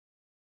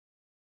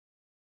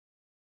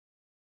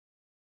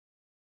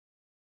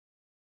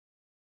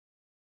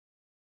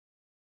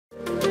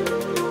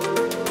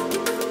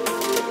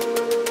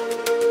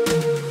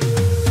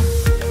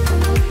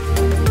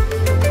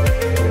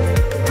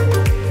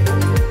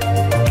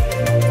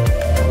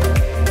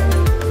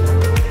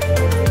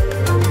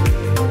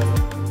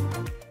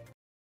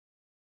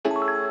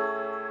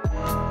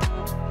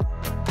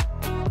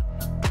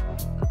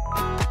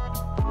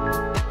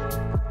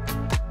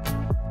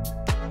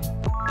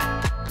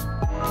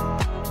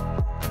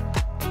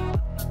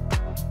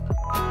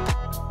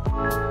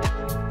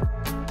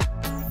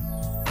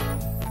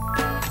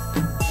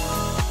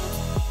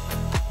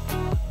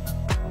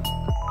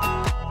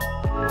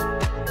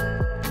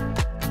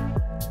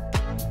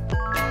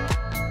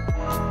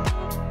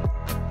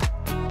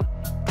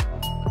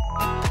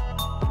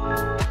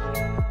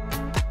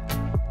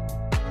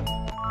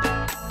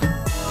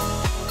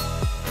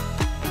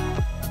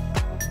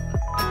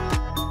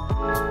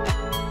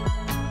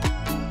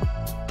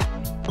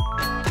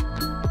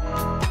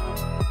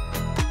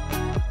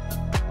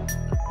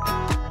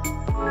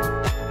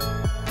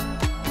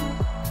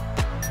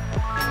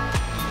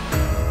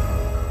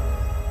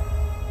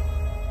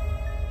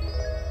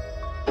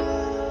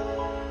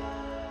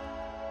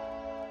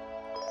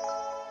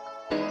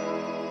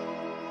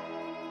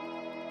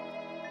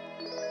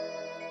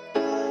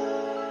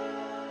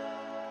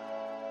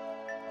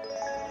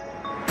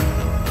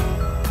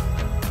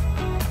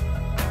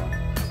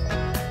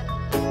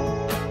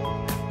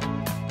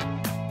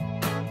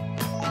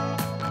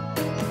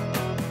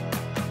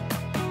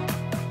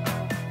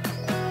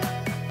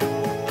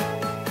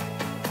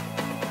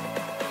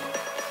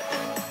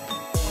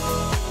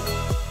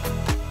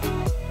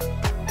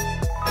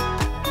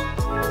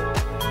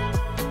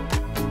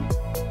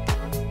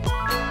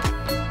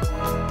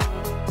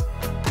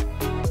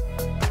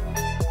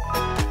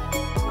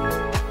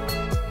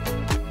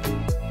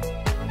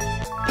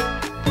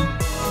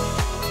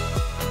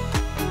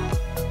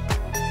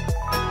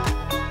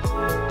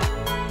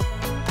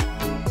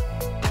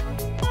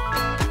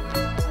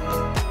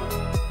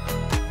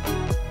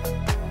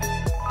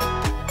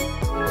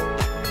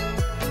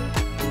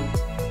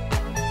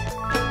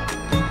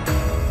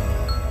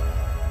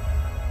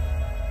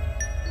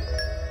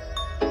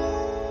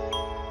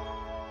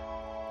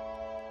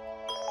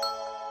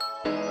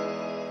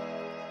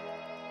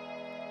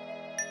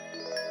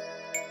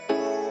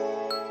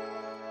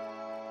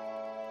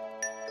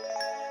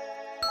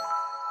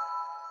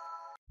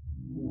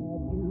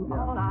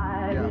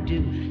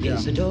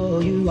Yes,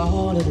 adore you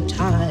all of the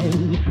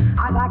time.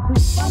 I'd like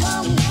to.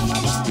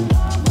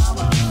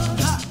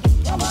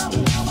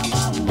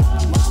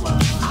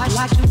 I'd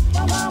like to.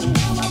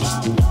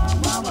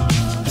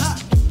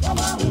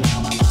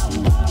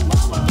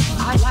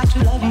 I'd like to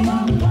love you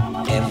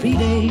every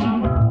day.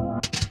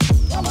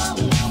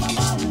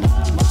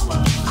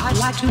 I'd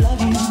like to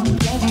love you,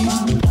 love you.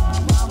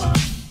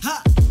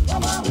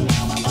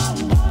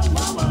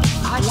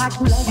 I'd like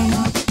to love you,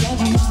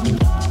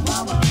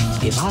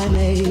 if I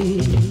may,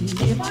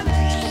 if I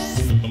may.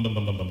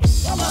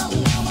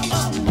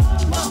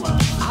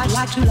 I'd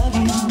like to love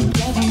you,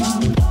 love you.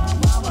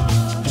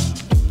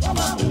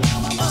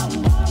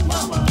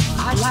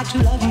 I'd like to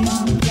love you,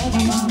 love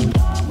you.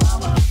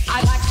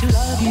 I'd like to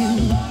love you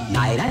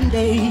night and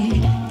day,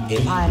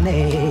 if I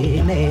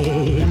may,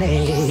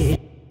 may.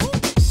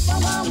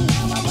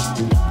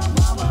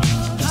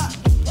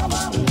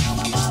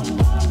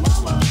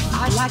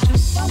 I'd like to.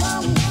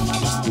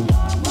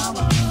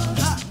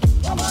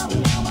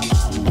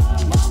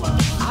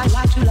 I'd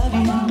like to love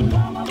you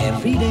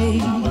every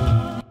day.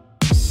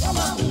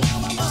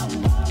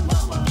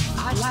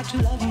 I'd like to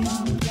love you,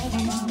 love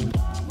you.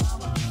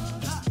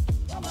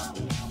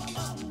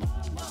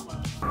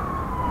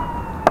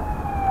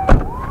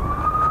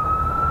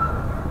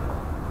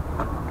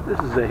 This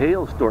is a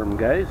hailstorm,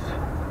 guys.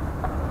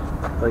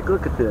 Like,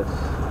 look at this.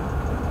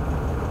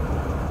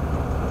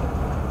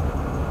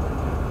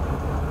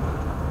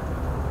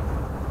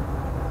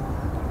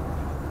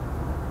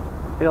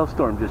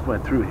 Hailstorm just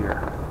went through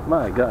here.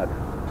 My God.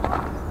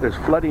 There's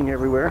flooding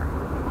everywhere.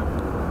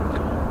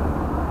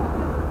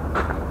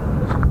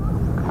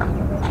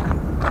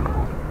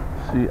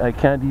 See, I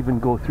can't even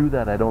go through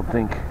that, I don't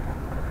think.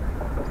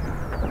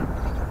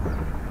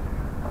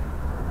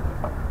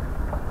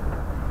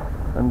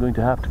 I'm going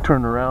to have to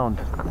turn around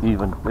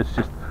even. It's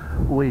just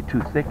way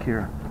too thick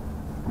here.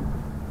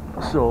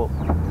 So,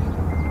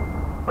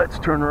 let's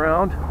turn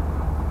around.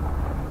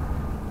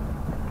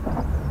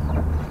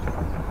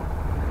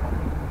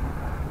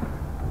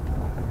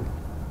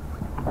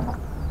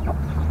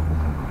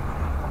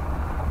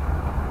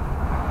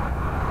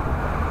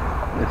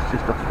 It's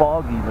just a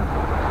fog even.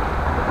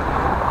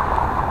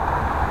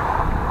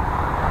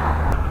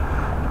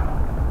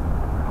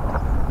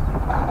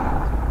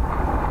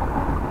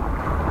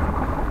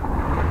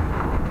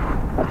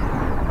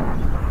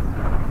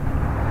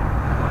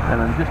 And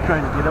I'm just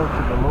trying to get out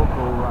to the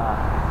local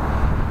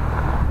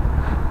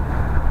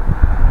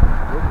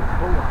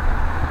co-op,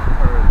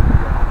 or the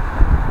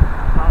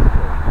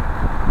Costco.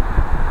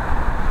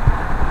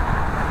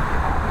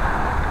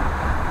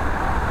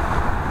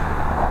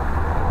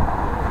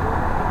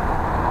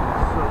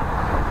 So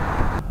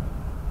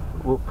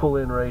we'll pull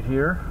in right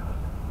here.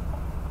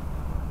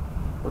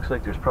 Looks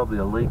like there's probably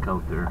a lake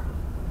out there.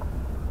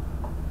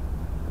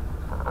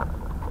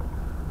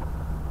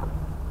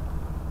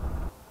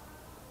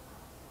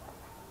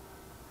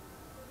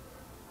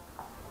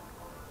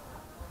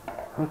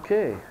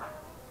 Okay,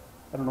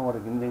 I don't know what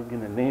I'm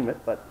going to name it,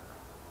 but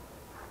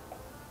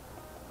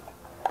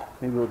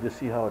maybe we'll just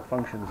see how it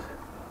functions.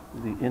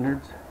 The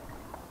innards,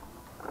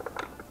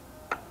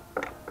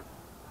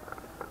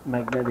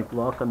 magnetic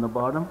lock on the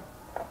bottom,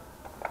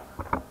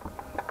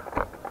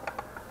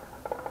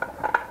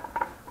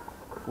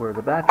 where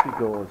the battery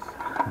goes.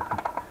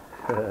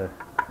 Of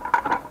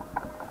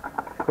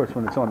course,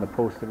 when it's on the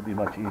post, it'll be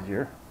much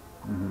easier.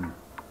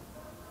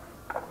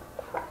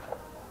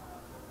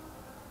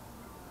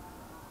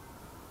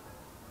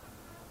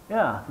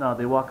 Yeah, now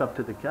they walk up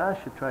to the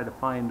cache to try to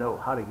find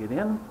out how to get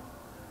in.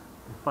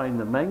 They find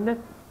the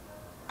magnet.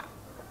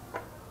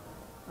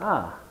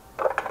 Ah,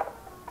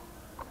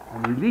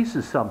 and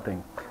releases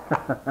something.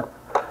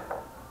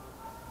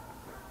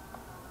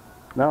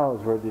 Now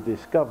is where they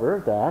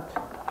discover that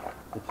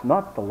it's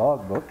not the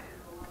logbook,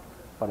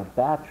 but a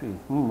battery.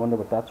 Wonder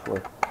what that's for.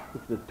 Look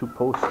at the two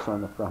posts on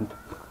the front.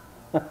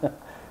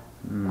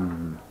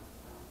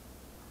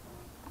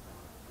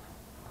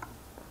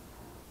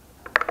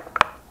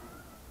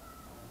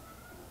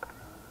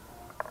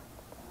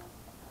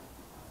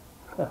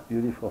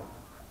 Beautiful.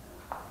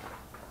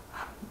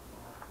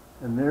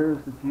 And there's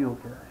the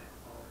geocache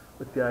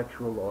with the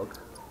actual log.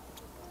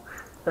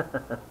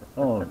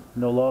 Oh,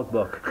 no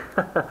logbook.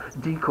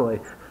 Decoy.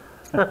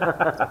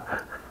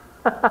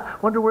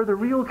 Wonder where the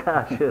real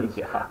cache is.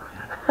 Yeah.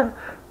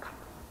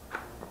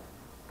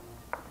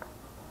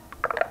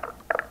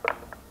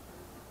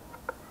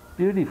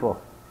 Beautiful.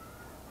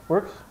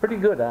 Works pretty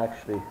good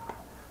actually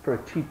for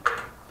a cheap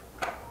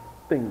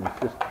thing. It's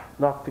just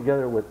knocked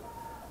together with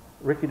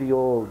rickety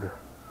old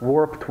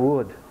warped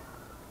wood.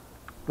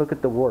 Look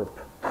at the warp.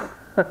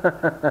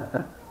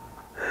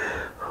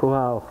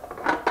 Wow.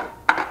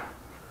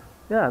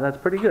 Yeah, that's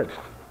pretty good.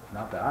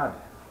 Not bad.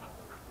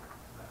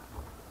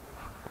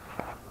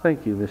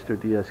 Thank you, Mr.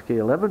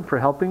 DSK11, for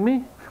helping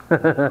me. No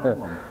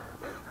problem.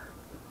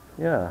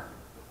 Yeah,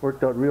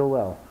 worked out real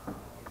well.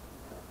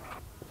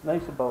 What's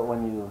nice about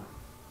when you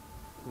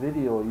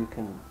video, you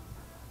can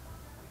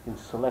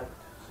select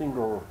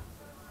single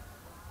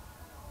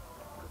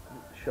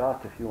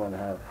shot if you want to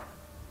have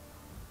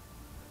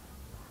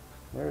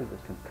There's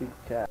a complete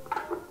cat.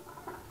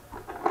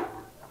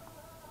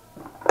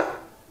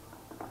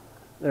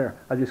 There,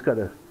 I just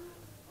gotta,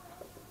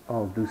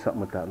 I'll do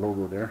something with that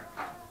logo there.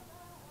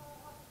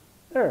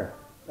 There,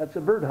 that's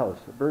a birdhouse.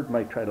 A bird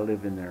might try to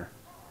live in there.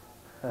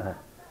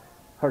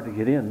 Hard to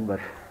get in, but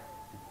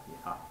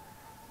Yeah.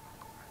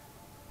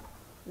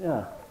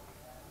 yeah.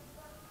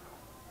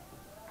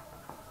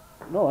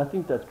 No, I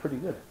think that's pretty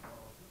good.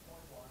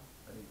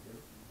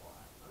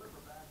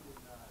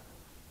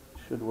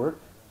 Should work.